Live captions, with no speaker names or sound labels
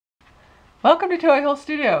Welcome to Toy Hill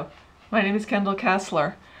Studio. My name is Kendall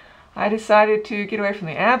Kessler. I decided to get away from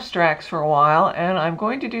the abstracts for a while, and I'm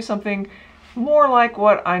going to do something more like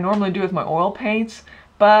what I normally do with my oil paints,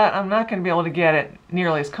 but I'm not going to be able to get it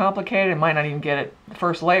nearly as complicated. I might not even get it the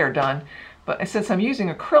first layer done. But since I'm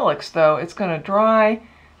using acrylics though, it's going to dry,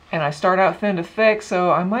 and I start out thin to thick, so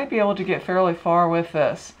I might be able to get fairly far with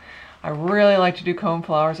this. I really like to do cone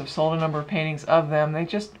flowers. I've sold a number of paintings of them. They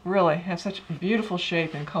just really have such beautiful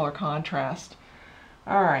shape and color contrast.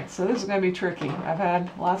 Alright, so this is going to be tricky. I've had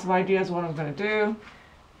lots of ideas what I'm going to do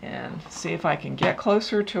and see if I can get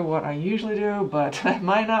closer to what I usually do, but it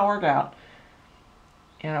might not work out.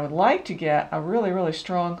 And I would like to get a really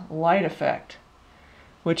strong light effect,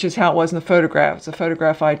 which is how it was in the photograph. It's a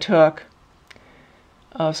photograph I took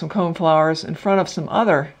of some cone flowers in front of some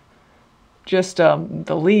other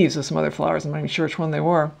the leaves of some other flowers. I'm not even sure which one they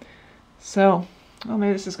were. So, well,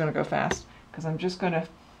 maybe this is going to go fast because I'm just going to,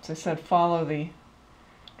 as I said, follow the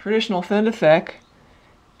traditional thin to thick,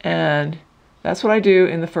 and that's what I do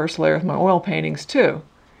in the first layer of my oil paintings too.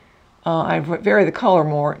 I vary the color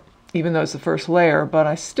more, even though it's the first layer, but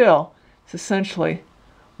it's essentially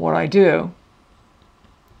what I do.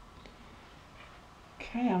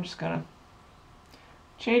 Okay, I'm just going to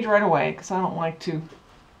change right away because I don't like to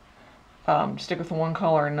stick with the one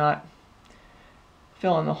color and not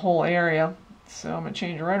fill in the whole area. So I'm going to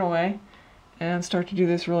change right away and start to do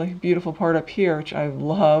this really beautiful part up here, which I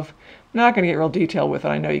love. I'm not going to get real detailed with it.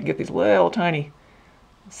 I know you can get these little tiny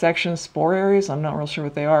sections, spore areas. I'm not real sure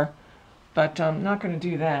what they are, but I'm not going to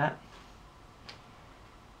do that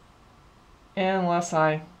unless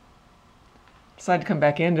I decide to come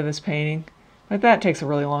back into this painting. But that takes a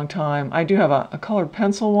really long time. I do have a colored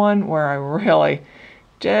pencil one where I really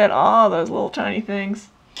did all those little tiny things.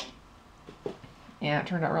 Yeah, it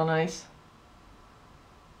turned out real nice.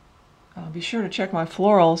 Be sure to check my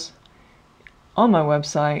florals on my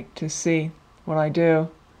website to see what I do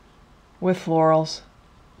with florals.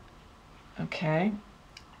 Okay,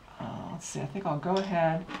 let's see, I think I'll go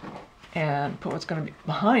ahead and put what's going to be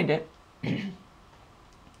behind it,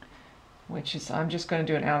 which is, I'm just going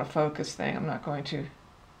to do an out of focus thing. I'm not going to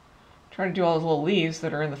try to do all those little leaves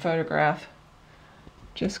that are in the photograph.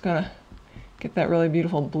 Just going to get that really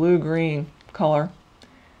beautiful blue-green color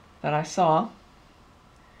that I saw.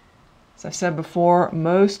 As I've said before,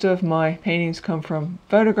 most of my paintings come from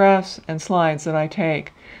photographs and slides that I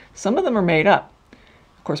take. Some of them are made up.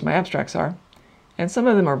 Of course, my abstracts are. And some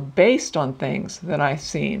of them are based on things that I've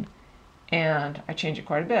seen. And I change it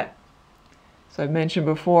quite a bit. So I've mentioned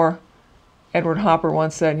before, Edward Hopper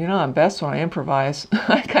once said, you know, I'm best when I improvise.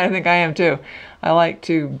 I kind of think I am too. I like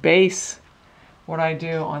to base what I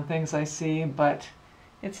do on things I see, but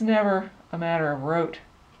it's never a matter of rote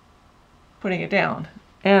putting it down.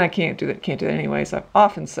 And I can't do that anyways. I've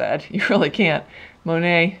often said you really can't.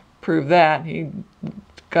 Monet proved that. He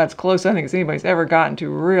got as close, I think, as anybody's ever gotten to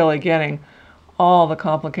really getting all the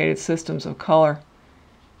complicated systems of color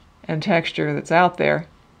and texture that's out there.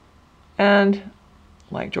 And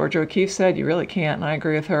like George O'Keeffe said, you really can't, and I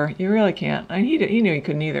agree with her. You really can't. And he knew he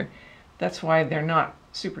couldn't either. That's why they're not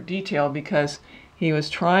super detailed, because he was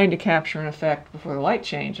trying to capture an effect before the light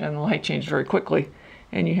changed, and the light changed very quickly,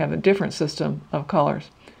 and you have a different system of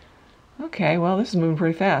colors. Okay, well, this is moving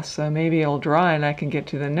pretty fast, so maybe it'll dry and I can get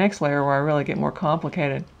to the next layer where I really get more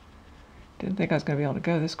complicated. Didn't think I was going to be able to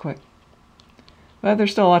go this quick. But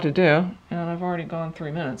there's still a lot to do, and I've already gone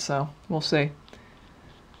 3 minutes, so we'll see.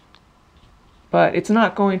 But it's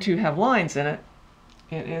not going to have lines in it.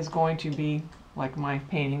 It is going to be like my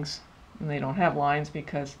paintings, and they don't have lines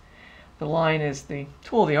because the line is the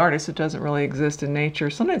tool of the artist. It doesn't really exist in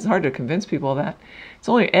nature. Sometimes it's hard to convince people of that. It's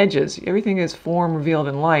only edges. Everything is form revealed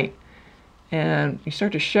in light. And you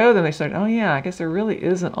start to show them, they start, oh yeah, I guess there really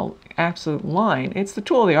isn't an absolute line. It's the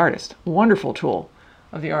tool of the artist, wonderful tool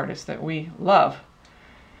of the artist that we love.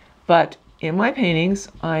 But in my paintings,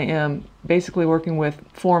 I am basically working with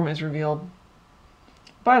form as revealed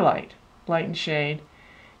by light and shade,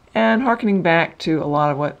 and hearkening back to a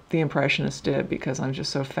lot of what the Impressionists did, because I'm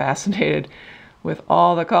just so fascinated with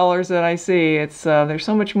all the colors that I see. It's there's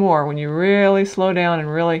so much more when you really slow down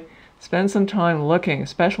and really spend some time looking,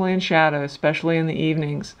 especially in shadow, especially in the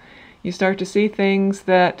evenings. You start to see things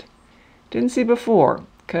that didn't see before,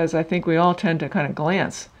 because I think we all tend to kind of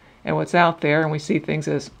glance at what's out there and we see things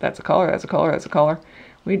as that's a color, that's a color, that's a color.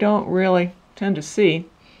 We don't really tend to see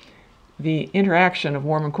the interaction of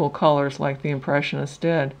warm and cool colors like the Impressionists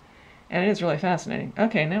did. And it is really fascinating.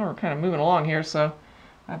 Okay, now we're kind of moving along here, so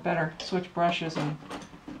I better switch brushes and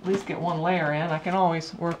at least get one layer in. I can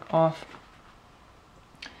always work off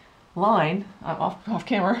line, off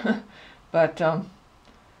camera, but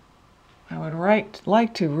I would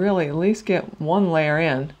like to really at least get one layer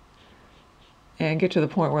in and get to the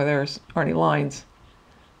point where there's already lines.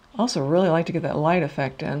 I also really like to get that light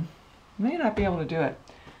effect in. May not be able to do it.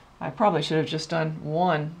 I probably should have just done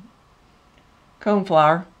one cone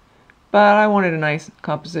flower, but I wanted a nice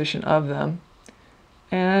composition of them.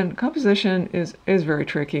 And composition is very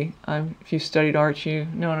tricky. If you studied art, you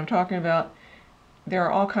know what I'm talking about. There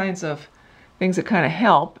are all kinds of things that kind of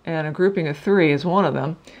help, and a grouping of 3 is one of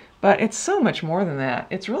them. But it's so much more than that.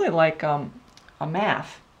 It's really like a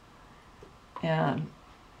math. And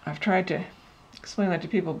I've tried to explain that to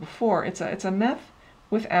people before. It's a math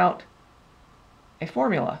without a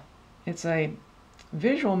formula. It's a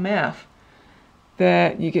visual math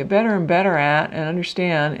that you get better and better at and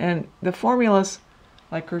understand. And the formulas,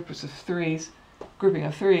 like grouping of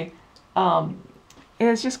 3,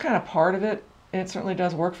 is just kind of part of it. It certainly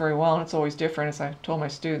does work very well, and it's always different, as I told my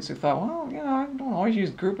students who thought, well, you know, I don't always use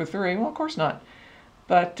group of 3. Well, of course not.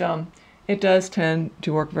 But it does tend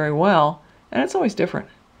to work very well, and it's always different.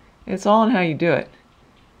 It's all in how you do it.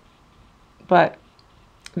 But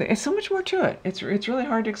there's so much more to it. It's really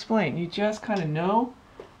hard to explain. You just kind of know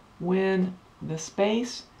when the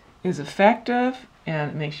space is effective, and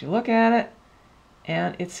it makes you look at it,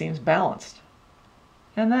 and it seems balanced.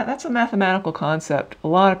 And that's a mathematical concept. A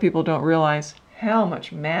lot of people don't realize how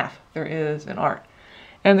much math there is in art.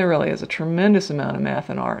 And there really is a tremendous amount of math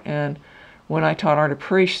in art. And when I taught art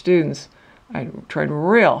appré students, I tried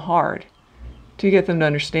real hard to get them to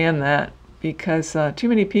understand that, because too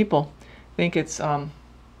many people think it's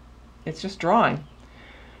just drawing.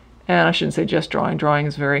 And I shouldn't say just drawing. Drawing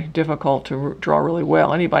is very difficult to draw really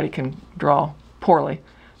well. Anybody can draw poorly,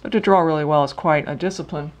 but to draw really well is quite a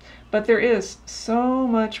discipline. But there is so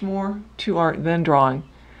much more to art than drawing.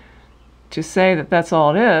 To say that that's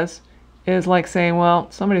all it is like saying, well,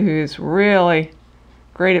 somebody who's really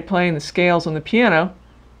great at playing the scales on the piano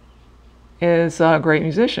is a great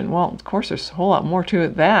musician. Well, of course, there's a whole lot more to it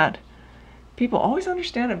than that. People always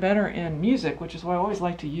understand it better in music, which is why I always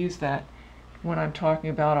like to use that when I'm talking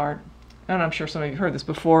about art. And I'm sure some of you have heard this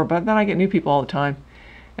before, but then I get new people all the time.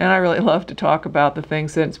 And I really love to talk about the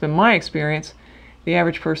things that it's been my experience the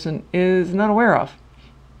average person is not aware of.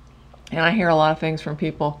 And I hear a lot of things from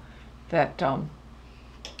people that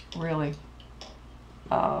really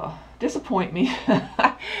disappoint me.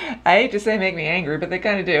 I hate to say make me angry, but they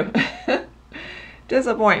kind of do.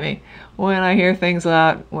 Disappoint me when I hear things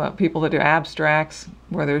about people that do abstracts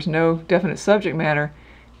where there's no definite subject matter,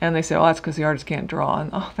 and they say, oh, that's because the artist can't draw.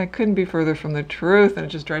 And oh, that couldn't be further from the truth, and it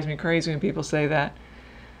just drives me crazy when people say that.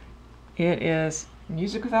 It is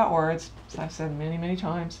music without words, as I've said many, many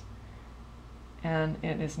times. And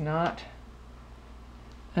it is not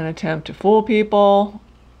an attempt to fool people,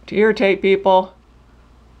 to irritate people,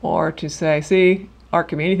 or to say, see, art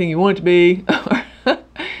can be anything you want it to be.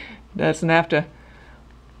 It doesn't have to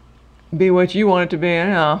be what you want it to be.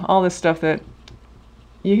 And, all this stuff that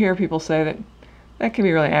you hear people say that can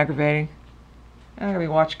be really aggravating. And I gotta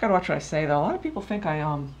watch what I say, though. A lot of people think I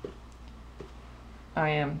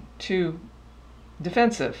am too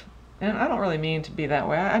defensive, and I don't really mean to be that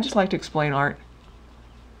way. I just like to explain art.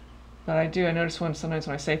 But I notice sometimes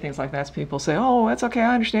when I say things like that, people say, oh, that's okay,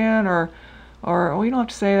 I understand, or oh, you don't have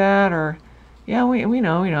to say that, or yeah, we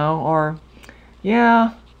know, or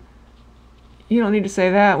yeah, you don't need to say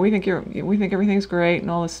that. We think everything's great and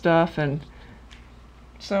all this stuff. And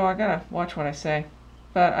so I gotta watch what I say.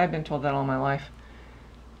 But I've been told that all my life.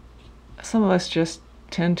 Some of us just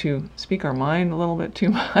tend to speak our mind a little bit too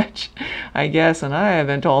much, I guess, and I have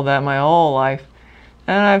been told that my whole life.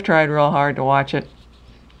 And I've tried real hard to watch it,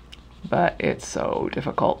 but it's so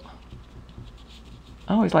difficult.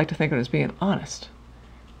 I always like to think of it as being honest.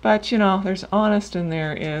 But, there's honest and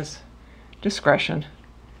there is discretion.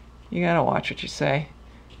 You gotta watch what you say.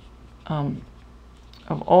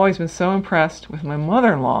 I've always been so impressed with my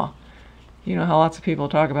mother-in-law. You know how lots of people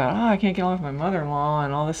talk about, I can't get along with my mother-in-law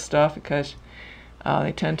and all this stuff because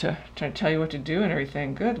they tend to try to tell you what to do and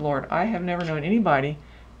everything. Good Lord, I have never known anybody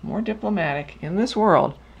more diplomatic in this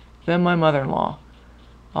world than my mother-in-law.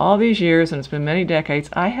 All these years, and it's been many decades,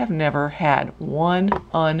 I have never had one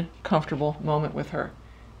uncomfortable moment with her.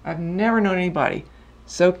 I've never known anybody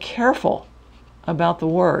so careful about the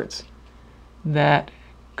words that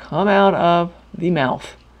come out of the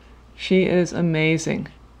mouth. She is amazing.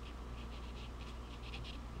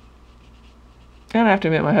 And I have to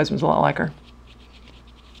admit, my husband's a lot like her.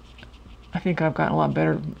 I think I've gotten a lot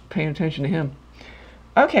better at paying attention to him.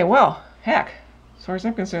 Okay, well, heck, as far as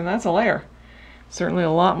I'm concerned, that's a layer. Certainly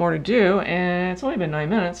a lot more to do, and it's only been 9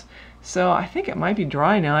 minutes. So I think it might be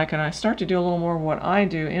dry now. I start to do a little more of what I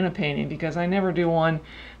do in a painting, because I never do one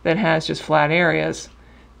that has just flat areas.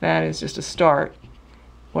 That is just a start.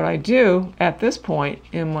 What I do at this point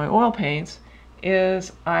in my oil paints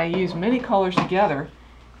is I use many colors together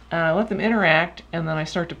and I let them interact, and then I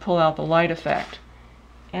start to pull out the light effect.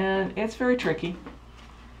 And it's very tricky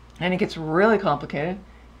and it gets really complicated,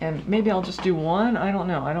 and maybe I'll just do one. I don't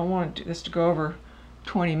know. I don't want this to go over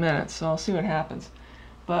 20 minutes, so I'll see what happens.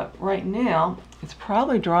 But right now it's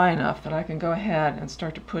probably dry enough that I can go ahead and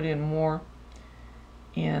start to put in more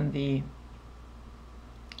in the,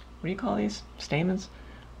 what do you call these? Stamens?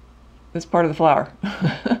 This part of the flower.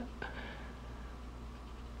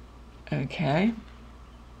 Okay.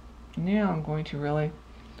 Now I'm going to really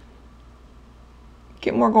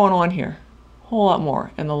get more going on here. A whole lot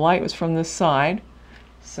more. And the light was from this side,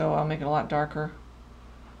 so I'll make it a lot darker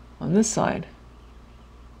on this side.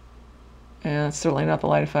 And it's certainly not the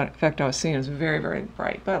light effect I was seeing. It's very, very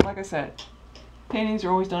bright. But like I said, paintings are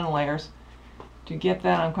always done in layers. To get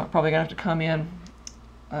that, I'm probably going to have to come in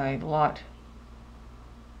a lot,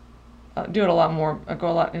 do it a lot more,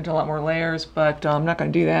 go into a lot more layers, but I'm not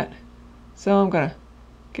going to do that. So I'm going to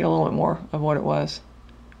get a little bit more of what it was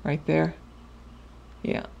right there.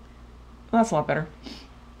 Yeah, that's a lot better.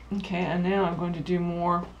 Okay, and now I'm going to do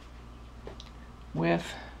more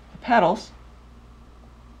with the petals.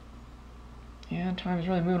 Yeah, time is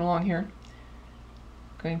really moving along here.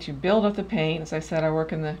 Going to build up the paint. As I said, I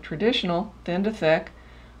work in the traditional thin to thick,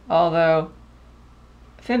 although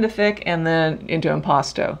thin to thick and then into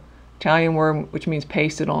impasto. Italian word which means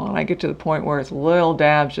pasted on. I get to the point where it's little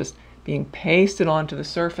dabs just being pasted onto the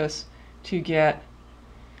surface to get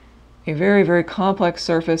a very, very complex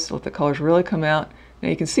surface. Let the colors really come out. Now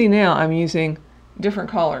you can see now I'm using different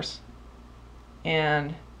colors,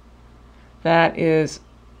 and that is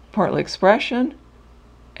partly expression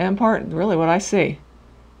and part really what I see,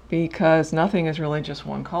 because nothing is really just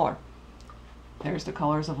one color. There's the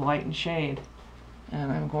colors of light and shade,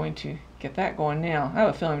 and I'm going to get that going now. I have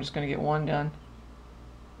a feeling I'm just going to get one done,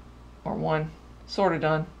 or one sort of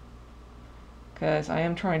done, because I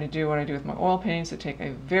am trying to do what I do with my oil paintings that take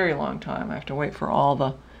a very long time. I have to wait for all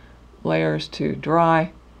the layers to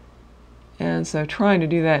dry, and so trying to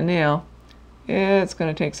do that now, it's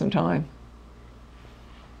going to take some time.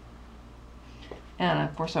 And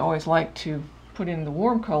of course I always like to put in the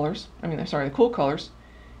warm colors, the cool colors,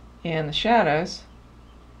 and the shadows,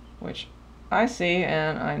 which I see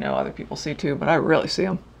and I know other people see too, but I really see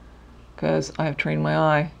them because I have trained my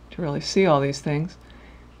eye to really see all these things.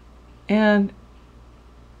 And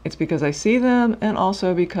it's because I see them, and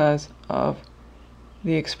also because of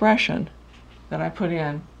the expression that I put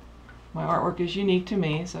in. My artwork is unique to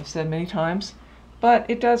me, as I've said many times, but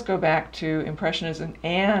it does go back to Impressionism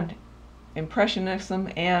and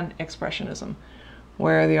Expressionism,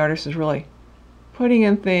 where the artist is really putting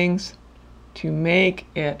in things to make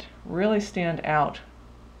it really stand out,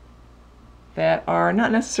 that are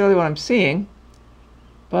not necessarily what I'm seeing,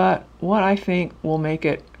 but what I think will make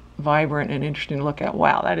it vibrant and interesting to look at.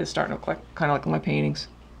 Wow, that is starting to look like, kind of like my paintings.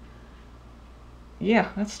 Yeah,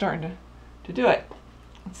 that's starting to do it.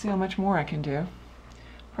 Let's see how much more I can do.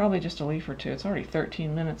 Probably just a leaf or two. It's already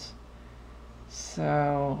 13 minutes.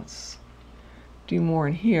 So let's do more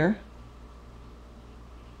in here.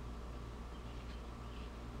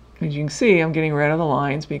 As you can see, I'm getting rid of the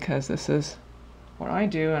lines because this is what I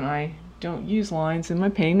do, and I don't use lines in my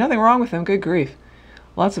painting. Nothing wrong with them, good grief.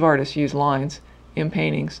 Lots of artists use lines in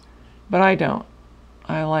paintings, but I don't.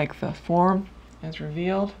 I like the form as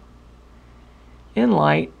revealed in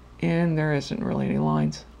light, and there isn't really any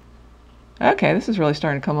lines. Okay, this is really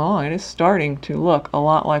starting to come along. It is starting to look a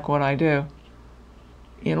lot like what I do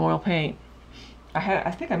in oil paint.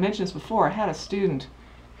 I think I mentioned this before. I had a student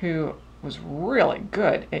who was really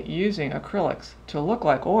good at using acrylics to look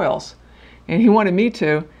like oils, and he wanted me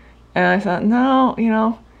to, and I thought, no, you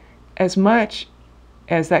know, as much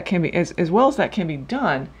as that can be, as well as that can be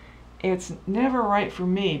done, it's never right for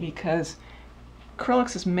me, because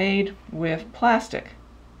acrylics is made with plastic,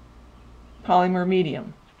 polymer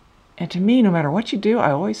medium, and to me, no matter what you do,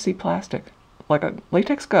 I always see plastic, like a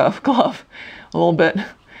latex glove, a little bit.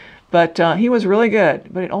 But he was really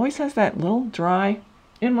good, but it always has that little dry,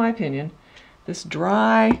 in my opinion, this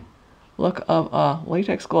dry look of a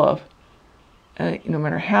latex glove, no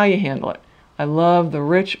matter how you handle it. I love the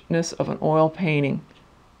richness of an oil painting.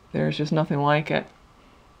 There's just nothing like it.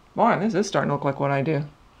 Boy, this is starting to look like what I do.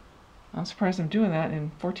 I'm surprised I'm doing that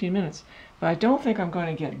in 14 minutes, but I don't think I'm going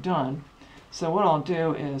to get done. So what I'll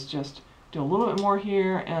do is just do a little bit more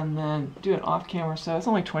here and then do it off camera. So it's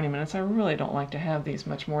only 20 minutes. I really don't like to have these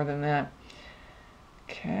much more than that.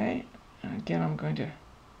 Okay, And again, I'm going to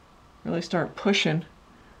really start pushing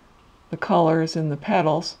the colors in the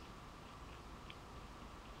petals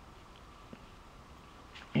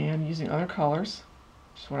and using other colors.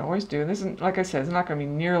 Just what I always do. This is, like I said, it's not going to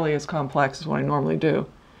be nearly as complex as what I normally do,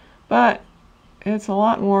 but it's a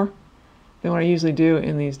lot more than what I usually do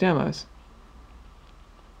in these demos.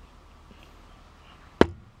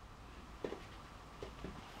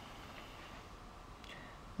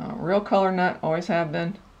 Real color nut, always have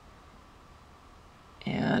been,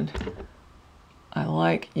 and I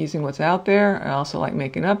like using what's out there. I also like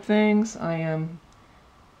making up things. I am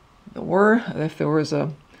the word, if there was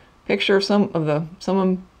a picture of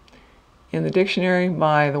someone in the dictionary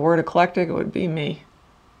by the word eclectic, it would be me,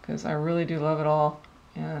 because I really do love it all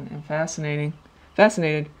and am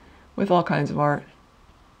fascinated with all kinds of art.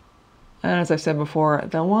 And as I said before,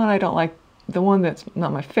 the one I don't like, the one that's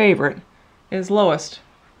not my favorite, is lowest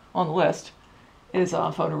on the list, is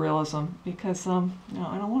photorealism, because I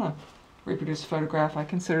don't want to reproduce a photograph. I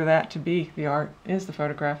consider that to be the art, is the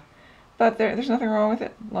photograph. But there's nothing wrong with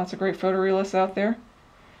it. Lots of great photorealists out there.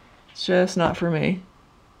 It's just not for me.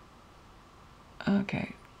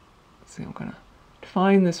 Okay, let's see, I'm gonna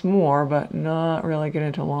define this more, but not really get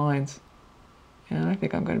into lines. And I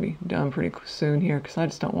think I'm gonna be done pretty soon here, because I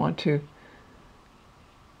just don't want to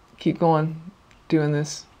keep going doing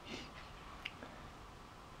this.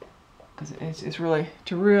 Because it's really,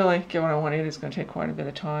 to really get what I want, it is going to take quite a bit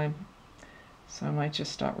of time. So I might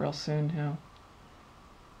just stop real soon now.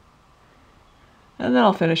 And then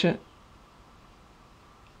I'll finish it.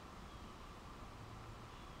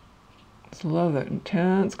 Just love that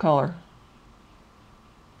intense color.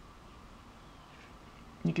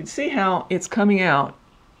 You can see how it's coming out,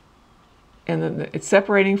 and then it's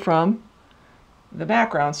separating from the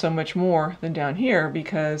background so much more than down here,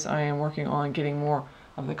 because I am working on getting more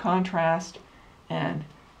of the contrast and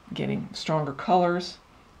getting stronger colors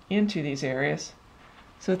into these areas,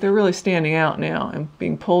 so that they're really standing out now and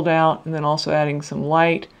being pulled out, and then also adding some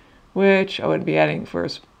light, which I would be adding for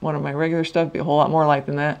one of my regular stuff. It'd be a whole lot more light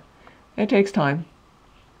than that. It takes time,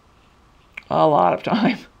 a lot of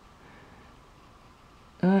time.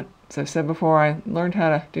 As I said before, I learned how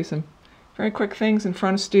to do some very quick things in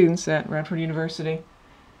front of students at Radford University.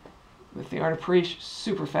 With the art appreciation,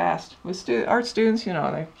 super fast. With art students,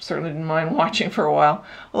 they certainly didn't mind watching for a while.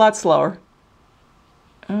 A lot slower.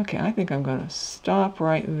 Okay, I think I'm going to stop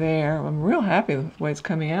right there. I'm real happy with the way it's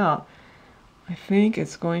coming out. I think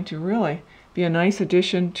it's going to really be a nice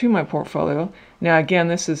addition to my portfolio. Now again,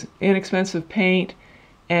 this is inexpensive paint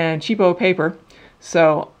and cheapo paper,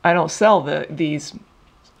 so I don't sell these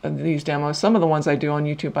demos. Some of the ones I do on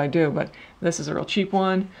YouTube I do, but this is a real cheap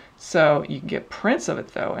one. So you can get prints of it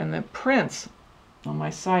though, and the prints on my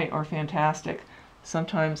site are fantastic.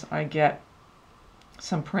 Sometimes I get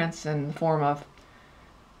some prints in the form of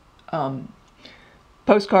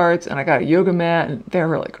postcards, and I got a yoga mat, and they're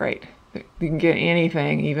really great. You can get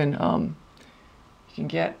anything, even you can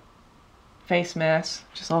get face masks,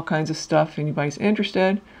 just all kinds of stuff if anybody's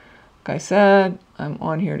interested. Like I said, I'm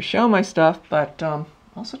on here to show my stuff, but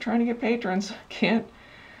also trying to get patrons.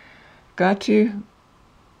 Got to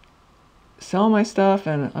sell my stuff,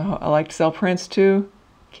 and I like to sell prints too.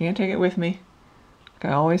 Can't take it with me, like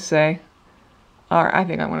I always say. All right, I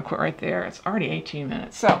think I'm going to quit right there. It's already 18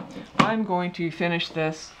 minutes. So I'm going to finish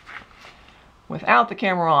this without the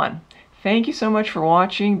camera on. Thank you so much for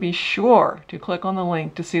watching. Be sure to click on the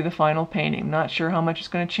link to see the final painting. Not sure how much it's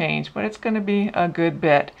going to change, but it's going to be a good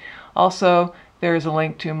bit. Also, there is a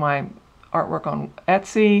link to my artwork on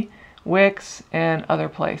Etsy, Wix, and other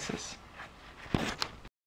places.